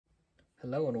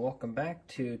Hello and welcome back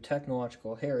to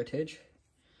Technological Heritage.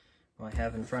 What I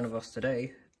have in front of us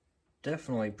today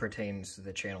definitely pertains to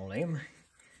the channel name,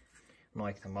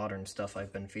 unlike the modern stuff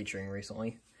I've been featuring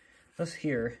recently. This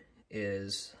here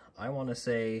is, I want to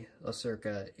say, a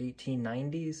circa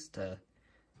 1890s to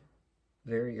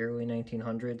very early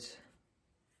 1900s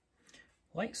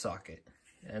light socket.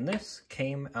 And this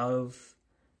came out of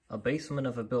a basement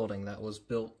of a building that was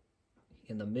built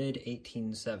in the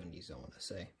mid-1870s, I want to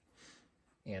say.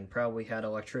 And probably had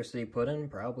electricity put in,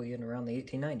 probably in around the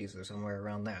 1890s or somewhere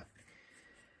around that.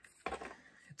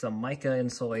 It's a mica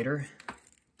insulator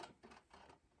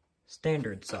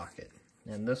standard socket.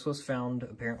 And this was found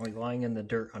apparently lying in the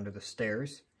dirt under the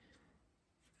stairs.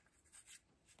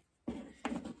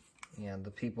 And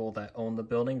the people that own the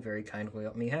building very kindly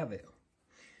let me have it.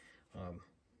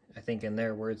 I think in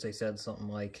their words they said something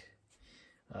like,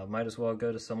 might as well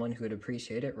go to someone who would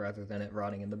appreciate it rather than it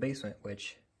rotting in the basement,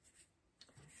 which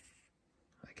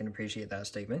I can appreciate that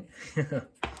statement. But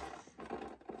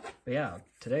yeah,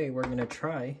 today we're going to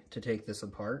try to take this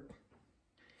apart.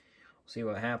 See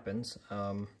what happens.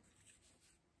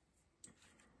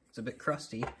 It's a bit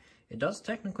crusty. It does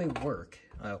technically work.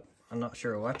 I'm not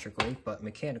sure electrically, but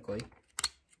mechanically.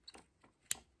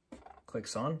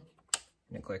 Clicks on,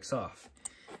 and it clicks off.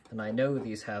 And I know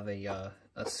these have a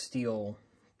steel,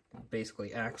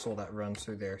 basically, axle that runs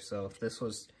through there, so if this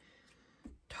was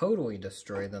totally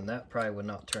destroyed, then that probably would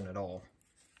not turn at all.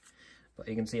 But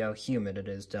you can see how humid it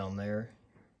is down there.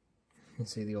 You can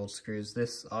see the old screws.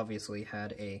 This obviously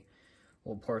had a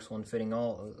old porcelain fitting.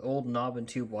 All old knob and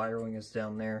tube wiring is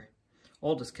down there.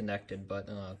 All disconnected, but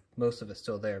most of it's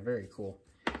still there. Very cool.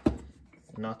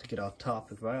 Not to get off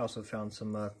topic, but I also found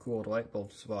some cool old light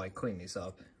bulbs while I cleaned these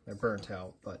up. They're burnt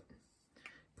out, but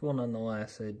cool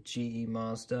nonetheless. A GE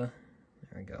Mazda.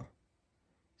 There we go.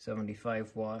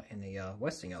 75 watt and a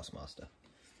Westinghouse Mazda.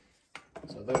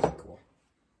 So those are cool.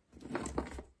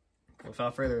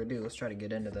 Without further ado, let's try to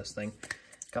get into this thing.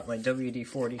 Got my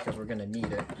WD-40 because we're going to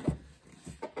need it.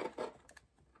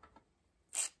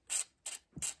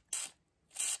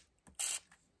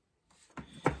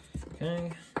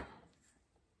 Okay.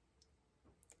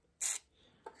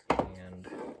 And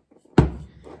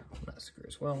that screw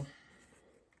as well.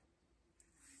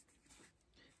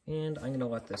 And I'm going to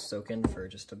let this soak in for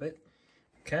just a bit.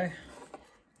 Okay.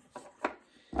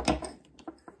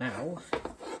 Now,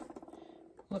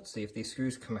 let's see if these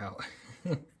screws come out.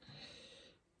 Very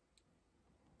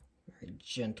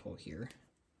gentle here.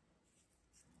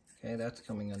 Okay, that's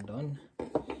coming undone.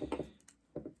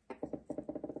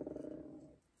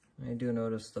 I do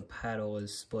notice the paddle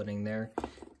is splitting there.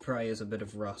 Probably is a bit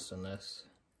of rust in this.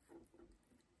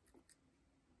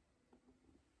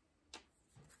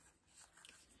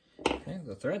 Okay,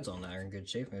 the threads on that are in good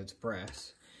shape. It's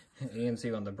brass. You can see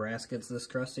when the brass gets this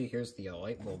crusty, here's the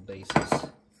light bulb bases.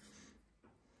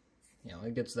 You know,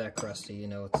 it gets that crusty, you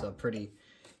know, it's a pretty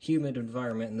humid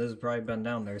environment, and this has probably been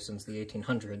down there since the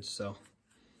 1800s, so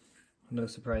no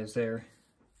surprise there.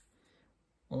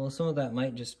 Although some of that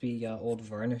might just be old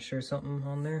varnish or something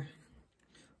on there,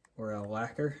 or a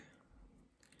lacquer.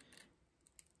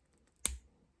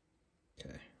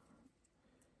 Okay.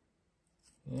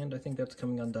 And I think that's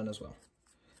coming undone as well.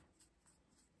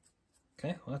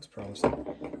 Okay, well that's promising.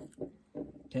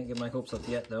 Can't get my hopes up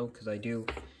yet though, because I do,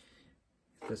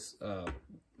 this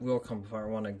will come apart. I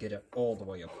want to get it all the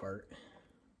way apart.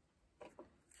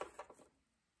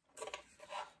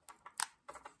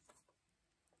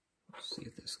 Let's see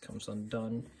if this comes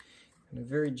undone. And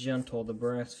very gentle, the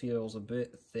brass feels a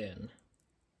bit thin.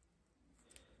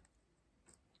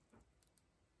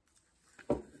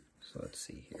 So let's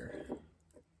see here.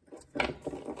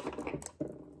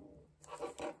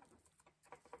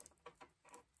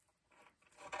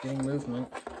 Getting movement.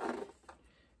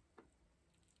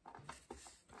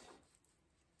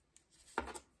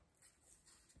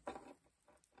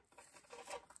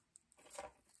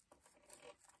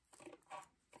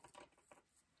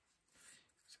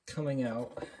 It's coming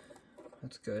out.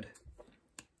 That's good.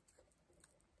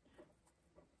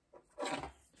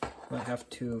 Might have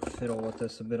to fiddle with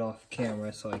this a bit off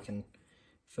camera so I can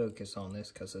focus on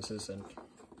this, because this isn't.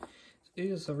 It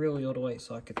is a really old light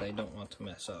socket that I don't want to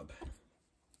mess up.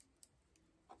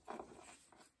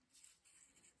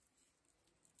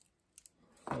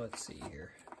 Let's see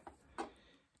here.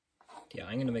 Yeah,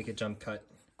 I'm going to make a jump cut.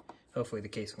 Hopefully the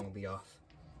casing will be off.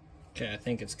 Okay, I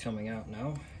think it's coming out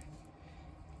now.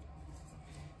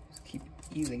 Just keep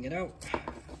easing it out.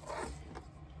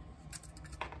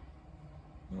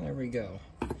 There we go.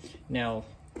 Now,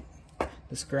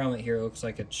 this grommet here looks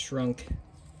like it shrunk.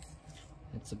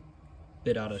 It's a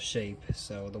bit out of shape,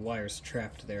 so the wire's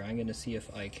trapped there. I'm going to see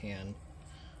if I can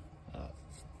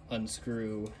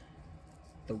unscrew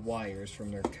the wires from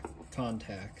their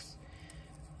contacts.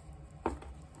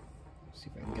 See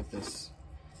if I can get this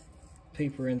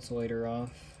paper insulator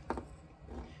off.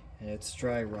 And it's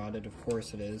dry rotted, of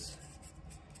course it is.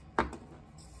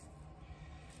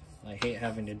 I hate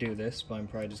having to do this, but I'm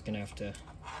probably just going to have to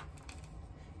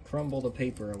crumble the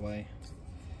paper away.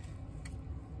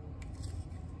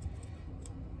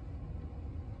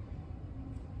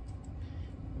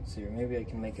 Let's see, or maybe I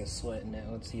can make a slit in it.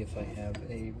 Let's see if I have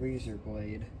a razor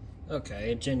blade.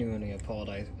 Okay, I genuinely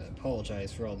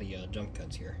apologize for all the jump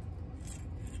cuts here.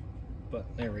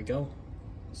 But there we go.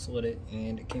 Slit it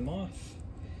and it came off.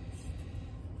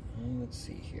 Let's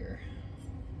see here.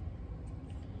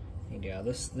 And yeah,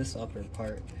 this upper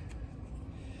part,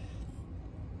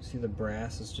 see the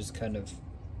brass is just kind of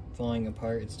falling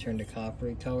apart. It's turned a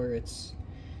coppery color.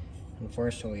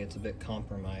 Unfortunately, it's a bit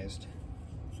compromised.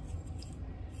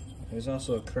 There's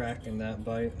also a crack in that,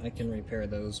 but I can repair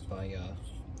those by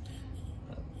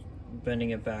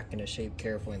bending it back into shape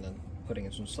carefully and then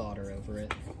putting some solder over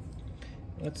it.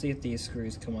 Let's see if these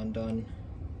screws come undone.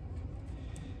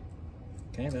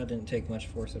 Okay, that didn't take much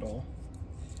force at all.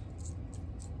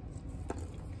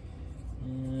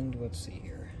 And let's see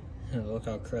here. Look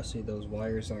how crusty those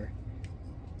wires are.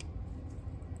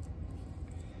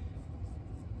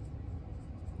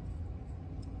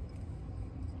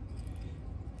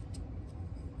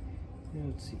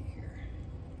 Let's see here.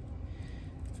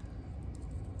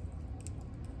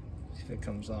 See if it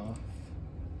comes off.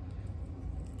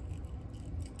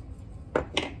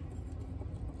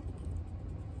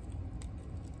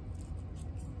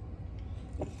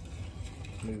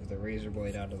 Move the razor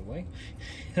blade out of the way.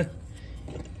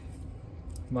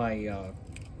 My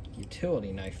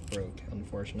utility knife broke,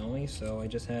 unfortunately, so I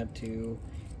just had to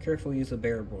carefully use a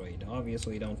bare blade.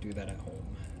 Obviously, don't do that at home.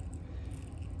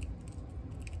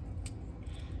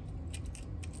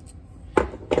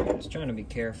 I'm just trying to be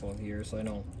careful here so I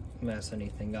don't mess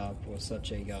anything up with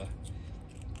such a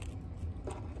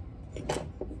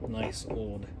nice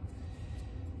old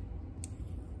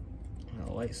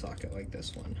light socket like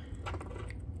this one.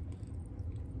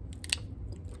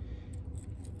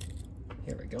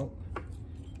 Here we go.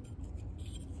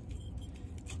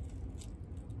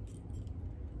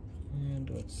 And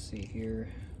let's see here.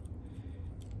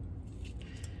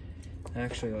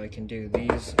 Actually, I can do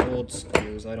these old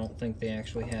screws. I don't think they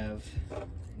actually have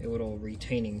a little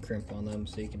retaining crimp on them,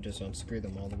 so you can just unscrew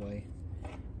them all the way.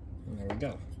 And there we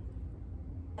go.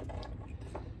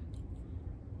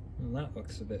 Well, that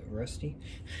looks a bit rusty.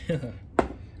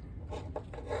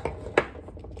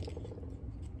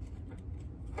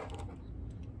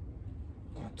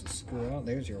 Screw out.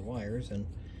 There's your wires, and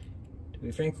to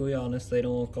be frankly honest, they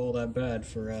don't look all that bad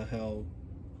for how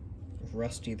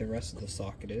rusty the rest of the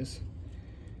socket is.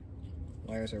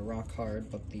 Wires are rock hard,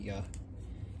 but the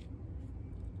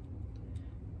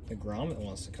grommet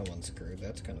wants to come unscrewed.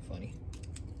 That's kind of funny.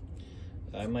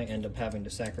 I might end up having to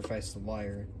sacrifice the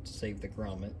wire to save the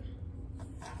grommet.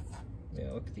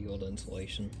 Yeah, look at the old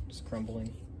insulation. It's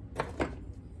crumbling.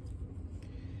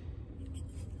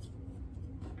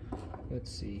 Let's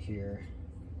see here.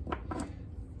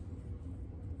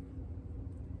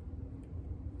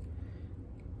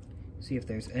 See if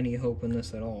there's any hope in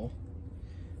this at all.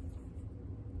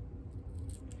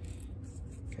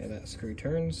 Okay, that screw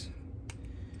turns.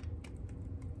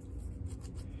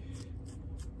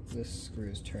 This screw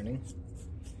is turning.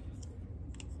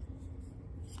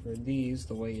 For these,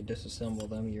 the way you disassemble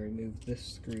them, you remove this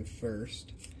screw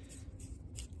first.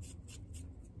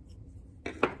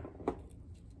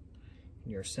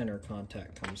 Your center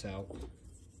contact comes out.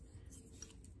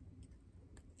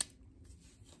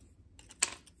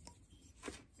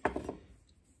 There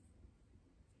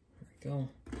we go.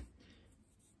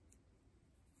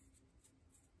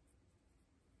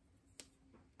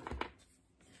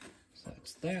 So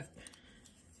that's that.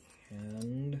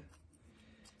 And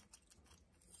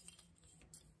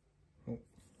oh,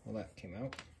 well, that came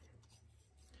out.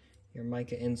 Your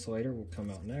mica insulator will come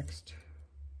out next.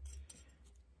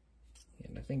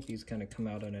 And I think these kind of come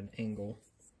out at an angle.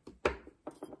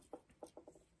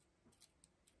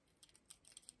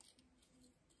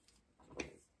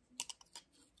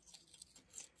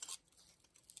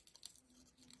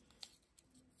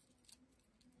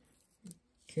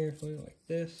 Carefully like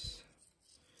this.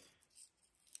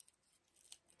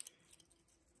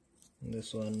 And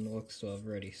this one looks to have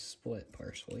already split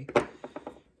partially.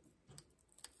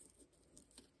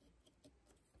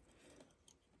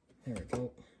 There we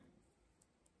go.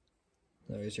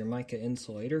 There's your mica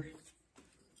insulator.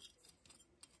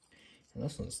 And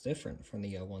this one's different from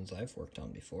the ones I've worked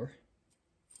on before.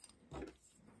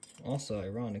 Also,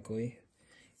 ironically,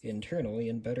 internally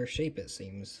in better shape it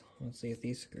seems. Let's see if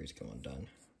these screws come undone.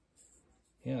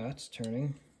 Yeah, that's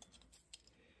turning.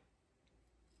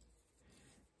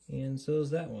 And so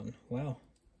is that one. Wow.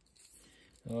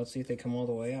 Well, let's see if they come all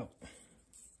the way out.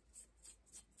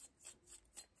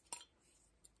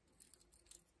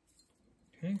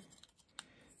 Okay.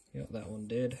 Yep, that one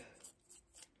did.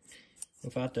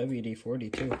 Without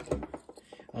WD-40 too.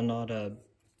 I'm not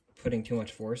putting too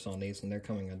much force on these and they're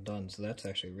coming undone, so that's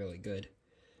actually really good.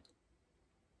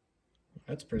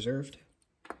 That's preserved.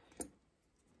 It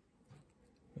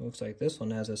looks like this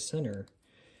one has a center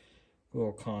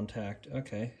little contact.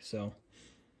 Okay, so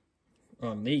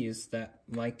on these, that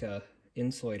mica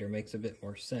insulator makes a bit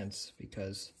more sense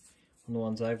because on the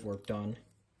ones I've worked on,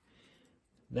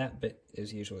 that bit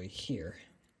is usually here.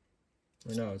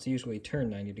 Or no, it's usually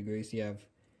turned 90 degrees. You have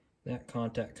that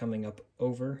contact coming up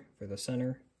over for the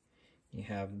center. You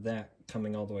have that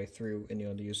coming all the way through, and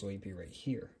you'll usually be right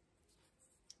here.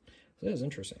 So that is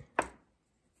interesting.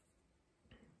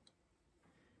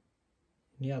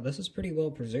 Yeah, this is pretty well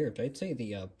preserved. I'd say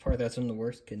the part that's in the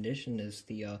worst condition is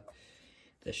the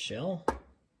shell,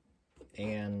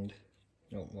 and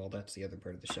oh, well, that's the other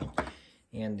part of the shell,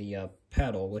 and the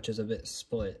paddle, which is a bit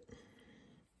split.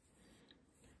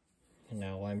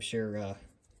 Now, I'm sure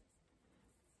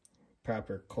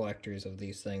proper collectors of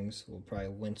these things will probably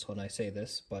wince when I say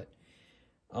this, but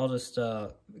I'll just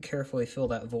carefully fill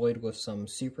that void with some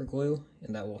super glue,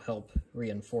 and that will help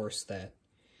reinforce that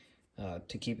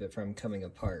to keep it from coming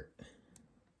apart.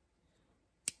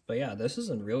 But yeah, this is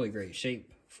in really great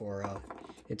shape for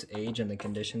its age and the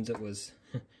conditions it was,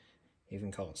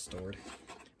 even call it stored,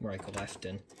 more like left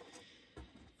in.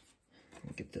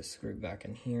 Get this screwed back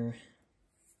in here.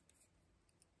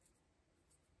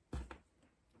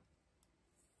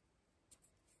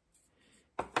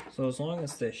 So as long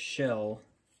as this shell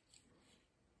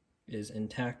is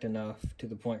intact enough to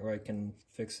the point where I can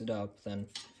fix it up, then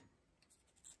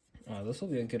this will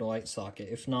be a good light socket.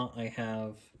 If not, I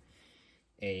have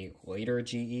a later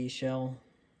GE shell.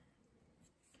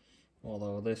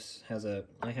 Although this has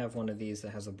I have one of these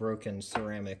that has a broken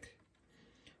ceramic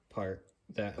part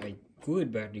that I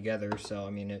glued back together, so I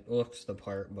mean it looks the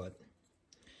part, but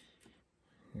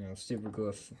you know, super glue,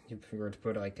 if you were to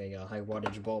put like a high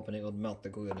wattage bulb and it would melt the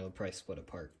glue and it would probably split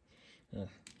apart.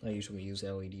 I usually use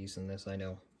LEDs in this, I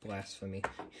know, blasphemy.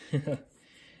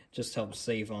 Just helps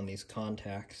save on these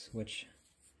contacts, which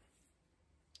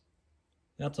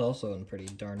that's also in pretty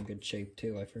darn good shape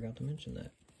too. I forgot to mention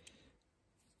that.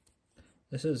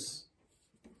 This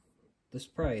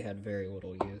probably had very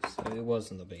little use. It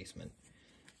was in the basement.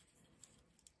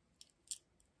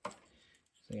 So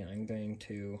yeah, I'm going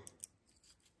to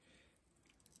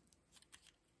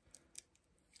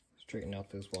straighten out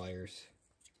those wires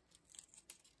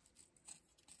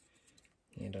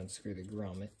and unscrew the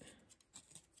grommet.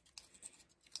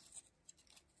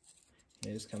 It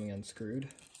is coming unscrewed.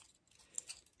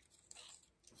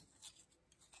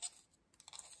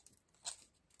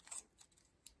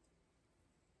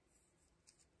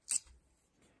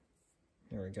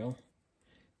 There we go.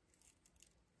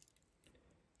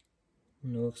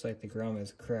 And it looks like the grommet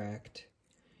is cracked.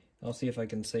 I'll see if I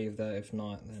can save that. If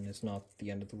not, then it's not the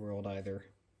end of the world either.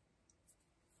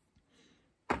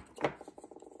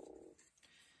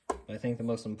 I think the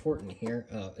most important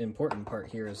part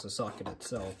here is the socket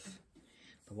itself.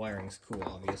 The wiring's cool,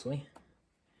 obviously.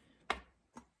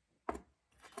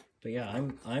 But yeah,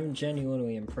 I'm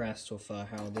genuinely impressed with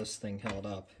how this thing held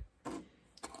up,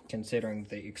 considering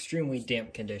the extremely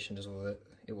damp conditions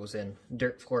it was in.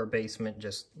 Dirt floor basement,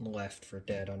 just left for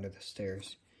dead under the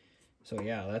stairs. So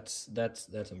yeah,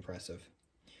 that's impressive.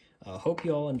 Hope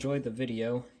you all enjoyed the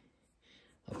video.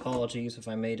 Apologies if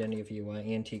I made any of you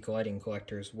antique lighting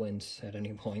collectors wince at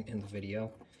any point in the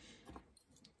video.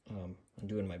 I'm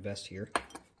doing my best here.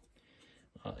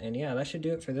 And yeah, that should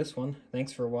do it for this one.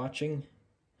 Thanks for watching.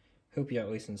 Hope you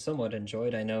at least somewhat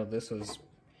enjoyed. I know this was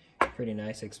pretty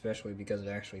nice, especially because it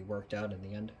actually worked out in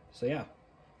the end. So yeah,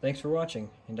 thanks for watching,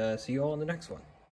 and see you all in the next one.